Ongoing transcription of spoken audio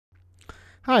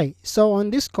Hi, so on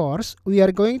this course, we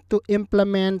are going to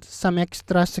implement some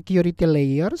extra security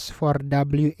layers for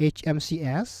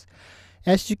WHMCS.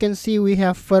 As you can see, we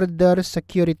have further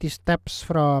security steps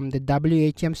from the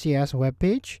WHMCS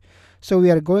webpage. So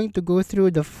we are going to go through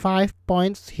the 5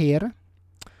 points here.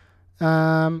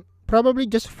 Probably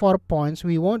just 4 points.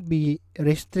 We won't be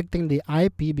restricting the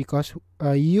IP because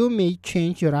you may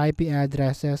change your IP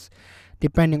addresses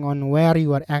depending on where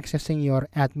you are accessing your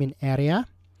admin area.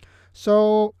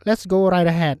 So let's go right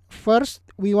ahead. First,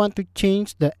 we want to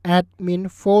change the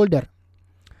admin folder.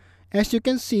 As you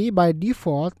can see, by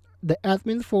default, the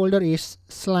admin folder is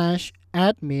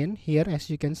 /admin here, as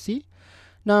you can see.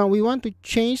 Now we want to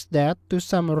change that to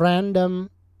some random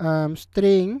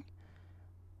string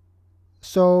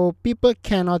so people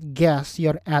cannot guess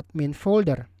your admin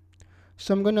folder.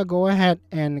 So I'm gonna go ahead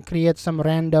and create some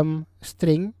random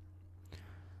string.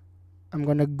 I'm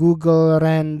gonna Google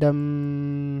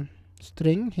random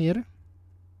string here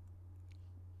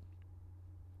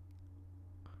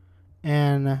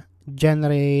and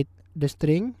generate the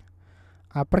string,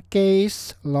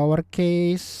 uppercase,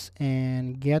 lowercase,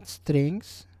 and get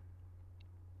strings.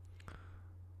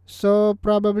 So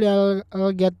probably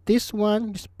I'll get this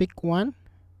one, just pick one,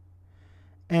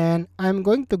 and I'm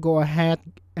going to go ahead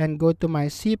and go to my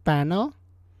cPanel,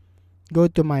 go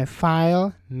to my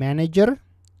file manager,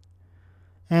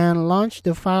 and launch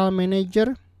the file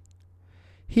manager.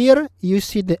 Here you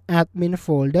see the admin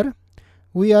folder.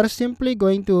 We are simply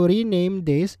going to rename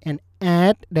this and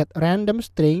add that random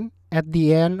string at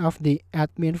the end of the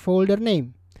admin folder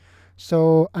name.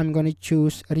 So I'm going to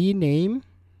choose rename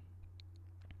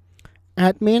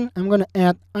admin. I'm going to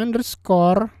add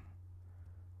underscore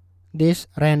this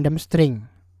random string.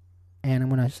 And I'm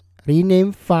going to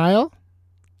rename file.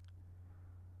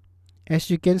 As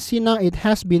you can see now, it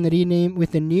has been renamed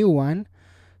with a new one.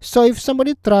 So if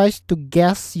somebody tries to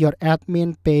guess your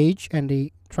admin page and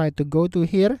they try to go to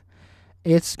here,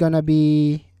 it's gonna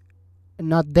be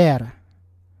not there.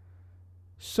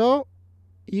 So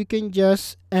you can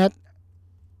just add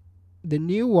the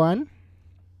new one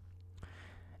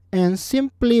and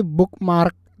simply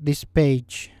bookmark this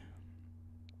page.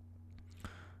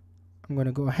 I'm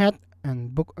gonna go ahead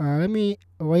and let me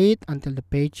wait until the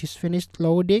page is finished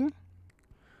loading.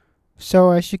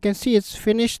 So as you can see, it's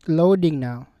finished loading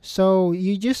now. So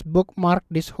you just bookmark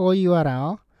this whole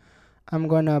URL. I'm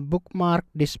gonna bookmark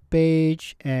this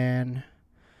page and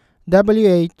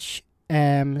WHMCS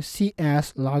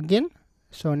login.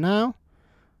 So now,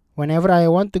 whenever I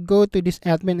want to go to this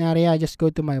admin area, I just go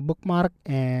to my bookmark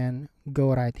and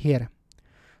go right here.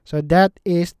 So that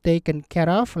is taken care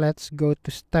of. Let's go to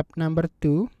step number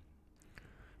 2.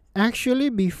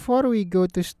 Actually, before we go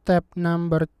to step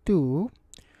number 2,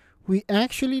 we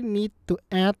actually need to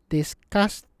add this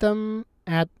custom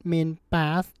admin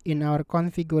path in our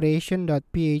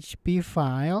configuration.php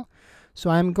file. So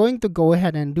I'm going to go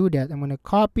ahead and do that. I'm going to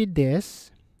copy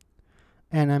this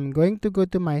and I'm going to go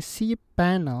to my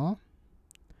cPanel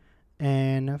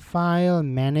and file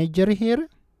manager here.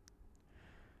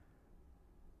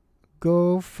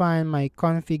 Go find my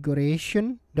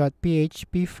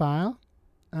configuration.php file.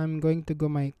 I'm going to go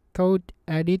my code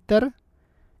editor,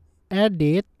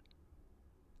 edit,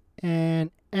 and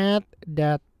add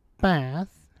that path.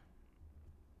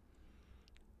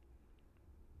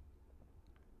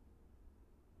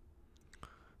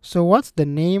 So what's the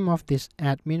name of this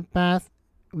admin path?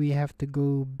 We have to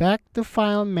go back to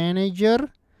file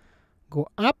manager, go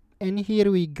up, and here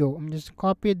we go. I'm just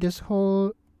copy this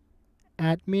whole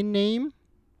admin name,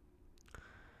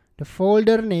 the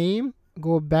folder name,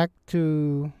 go back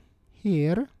to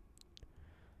here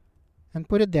and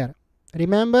put it there.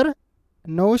 Remember,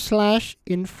 no slash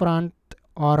in front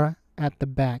or at the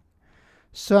back.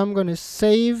 So I'm going to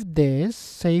save this,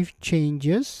 save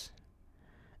changes,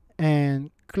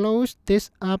 and close this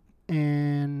up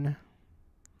and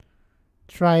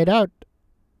try it out.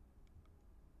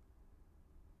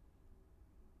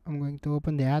 I'm going to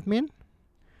open the admin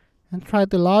and try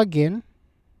to log in.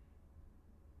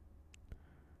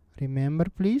 Remember,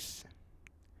 please,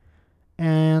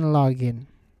 and log in.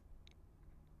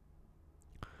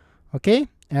 Okay,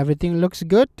 everything looks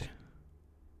good.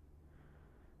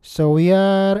 So we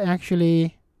are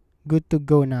actually good to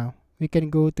go now. We can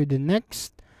go to the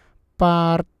next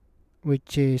part,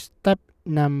 which is step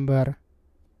number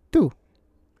 2.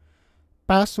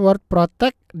 Password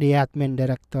protect the admin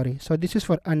directory. So this is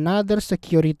for another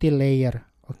security layer.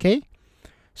 Okay,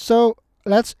 so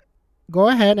let's go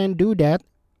ahead and do that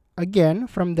again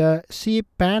from the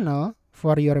cPanel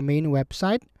for your main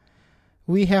website.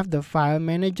 We have the file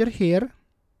manager here.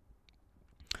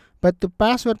 But to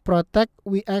password protect,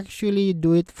 we actually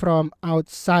do it from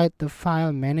outside the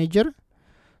file manager.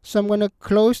 So I'm going to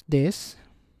close this,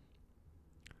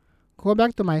 go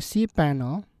back to my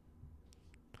cPanel,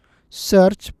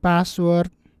 search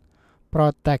password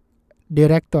protect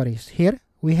directories. Here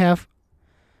we have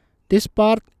this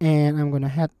part, and I'm going to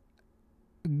hit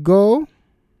go.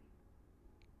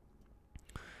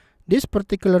 This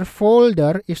particular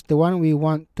folder is the one we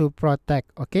want to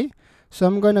protect. Okay, so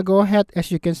I'm going to go ahead,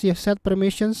 as you can see, set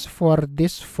permissions for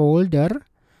this folder.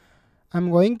 I'm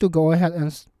going to go ahead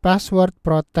and password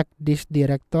protect this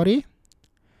directory.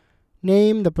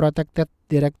 Name the protected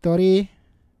directory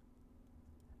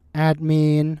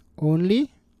admin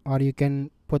only, or you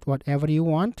can put whatever you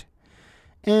want,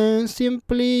 and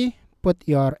simply put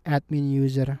your admin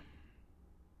user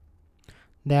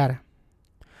there.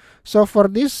 So for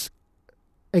this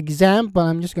example,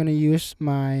 I'm just going to use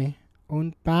my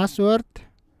own password,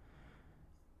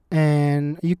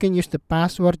 and you can use the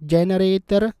password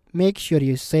generator. Make sure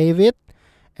you save it,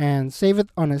 and save it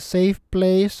on a safe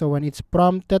place, so when it's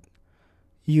prompted,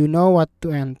 you know what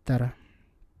to enter.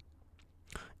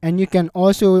 And you can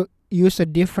also use a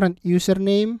different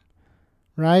username,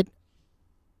 right,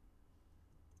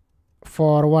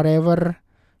 for whatever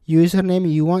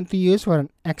username you want to use for an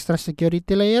extra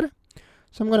security layer.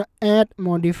 So I'm going to add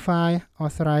modify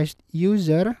authorized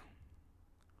user.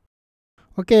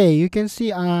 Okay, you can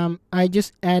see I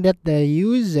just added the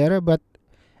user, but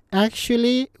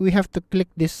actually we have to click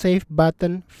this save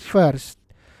button first.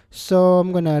 So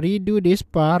I'm going to redo this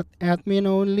part, admin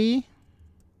only,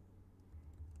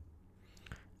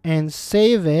 and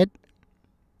save it.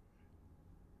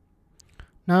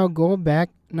 Now go back.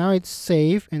 Now it's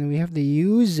saved and we have the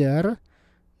user.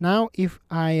 Now if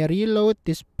I reload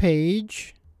this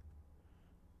page,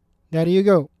 there you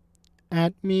go,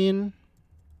 admin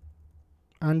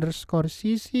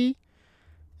 _cc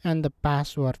and the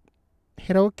password.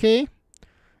 Hit OK,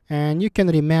 and you can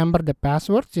remember the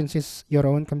password since it's your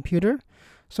own computer.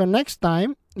 So next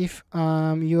time if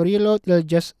you reload, you'll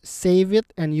just save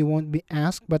it and you won't be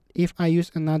asked. But if I use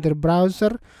another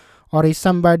browser, or if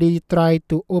somebody try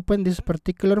to open this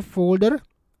particular folder,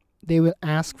 they will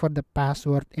ask for the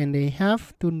password, and they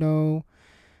have to know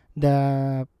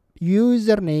the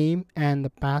username and the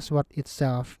password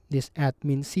itself, this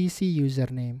admin cc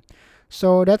username.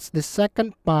 So that's the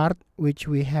second part which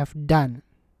we have done,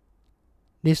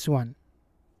 this one.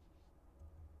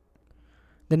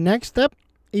 The next step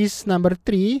is number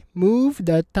 3, move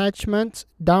the attachments,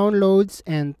 downloads,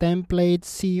 and templates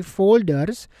C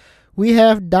folders. We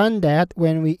have done that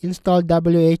when we installed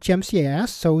WHMCS,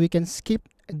 so we can skip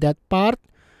that part.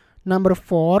 Number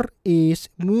 4 is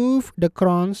move the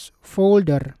Crone's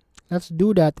folder. Let's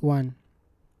do that one.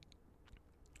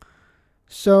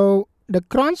 So the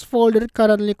Crone's folder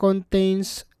currently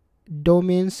contains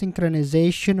domain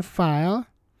synchronization file.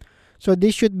 So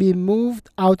this should be moved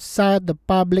outside the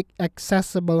public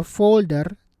accessible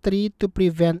folder 3 to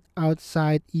prevent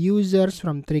outside users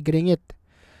from triggering it.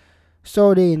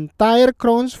 So the entire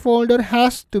Crone's folder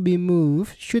has to be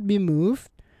moved, should be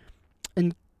moved,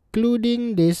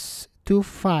 including these 2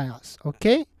 files.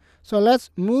 Okay, so let's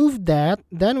move that.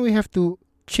 Then we have to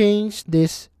change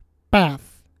this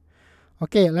path.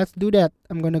 Okay, let's do that.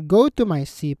 I'm going to go to my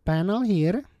cPanel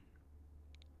here,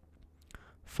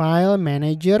 File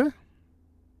Manager.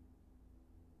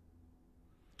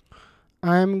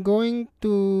 I'm going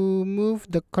to move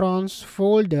the Crone's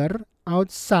folder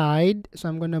outside. So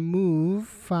I'm going to move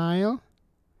file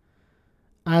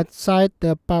outside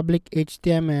the public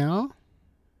HTML.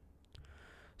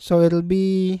 So it'll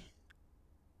be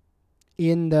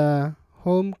in the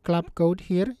home club code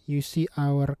here. You see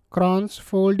our Crone's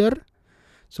folder.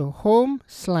 So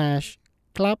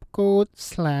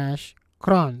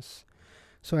home/clubcode/Crone's.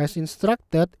 So as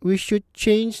instructed, we should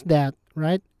change that,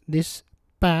 right? This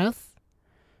path,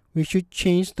 we should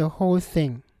change the whole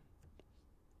thing.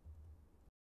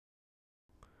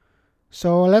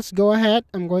 So let's go ahead.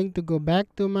 I'm going to go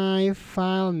back to my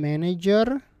file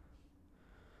manager,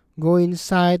 go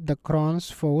inside the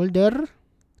Crone's folder,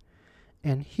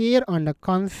 and here on the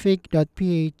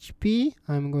config.php,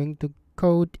 I'm going to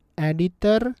code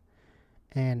editor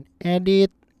and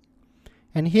edit.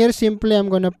 And here simply I'm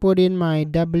going to put in my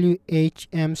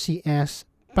WHMCS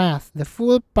path, the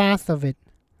full path of it.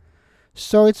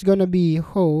 So it's going to be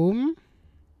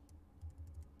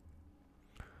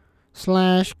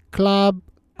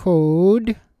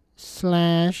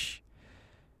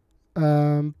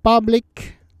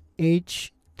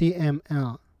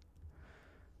HTML.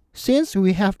 Since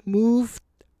we have moved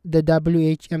the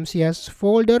WHMCS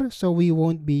folder, so we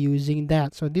won't be using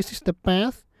that. So this is the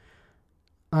path.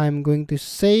 I'm going to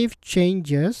save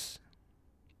changes,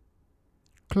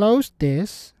 close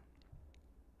this.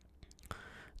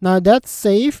 Now that's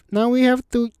safe. Now we have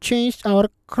to change our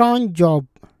cron job,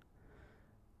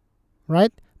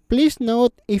 right? Please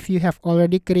note, if you have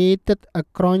already created a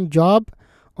cron job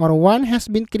or one has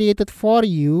been created for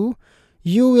you,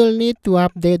 you will need to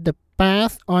update the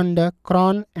path on the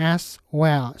cron as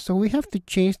well. So we have to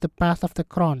change the path of the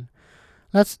cron.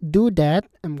 Let's do that.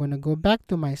 I'm going to go back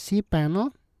to my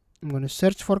cPanel. I'm going to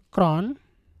search for cron.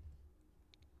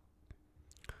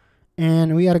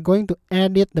 And we are going to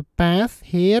edit the path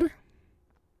here.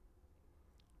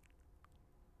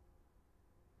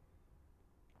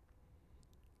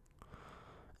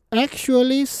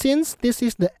 Actually, since this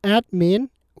is the admin,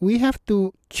 we have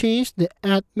to change the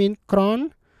admin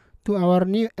cron to our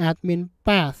new admin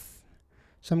path.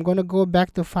 So I'm going to go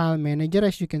back to File Manager.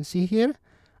 As you can see here,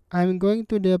 I'm going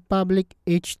to the public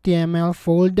HTML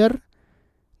folder.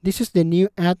 This is the new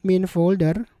admin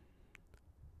folder.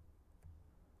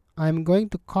 I'm going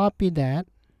to copy that.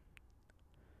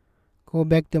 Go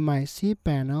back to my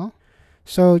cPanel.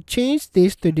 So change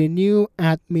this to the new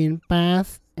admin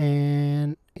path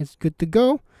and it's good to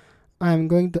go. I'm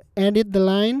going to edit the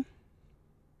line.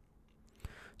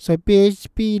 So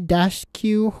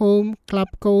php-q home club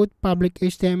code public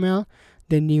HTML,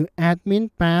 the new admin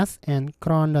path, and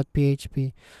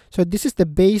cron.php. So this is the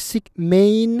basic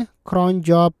main cron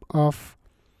job of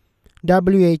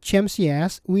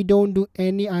WHMCS. We don't do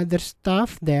any other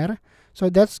stuff there,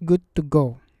 so that's good to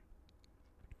go.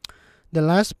 The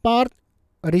last part,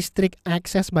 restrict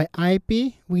access by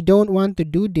IP. We don't want to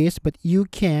do this, but you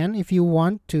can if you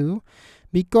want to,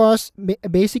 because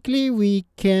basically we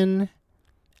can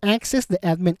access the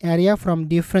admin area from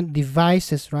different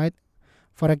devices, right?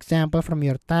 For example, from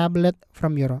your tablet,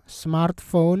 from your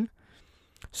smartphone.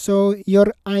 So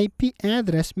your IP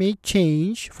address may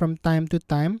change from time to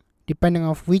time depending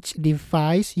on which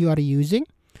device you are using.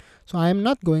 So I'm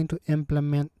not going to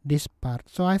implement this part.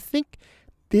 So I think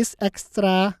this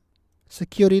extra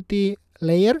security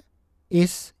layer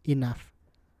is enough.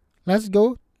 Let's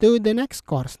go to the next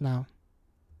course now.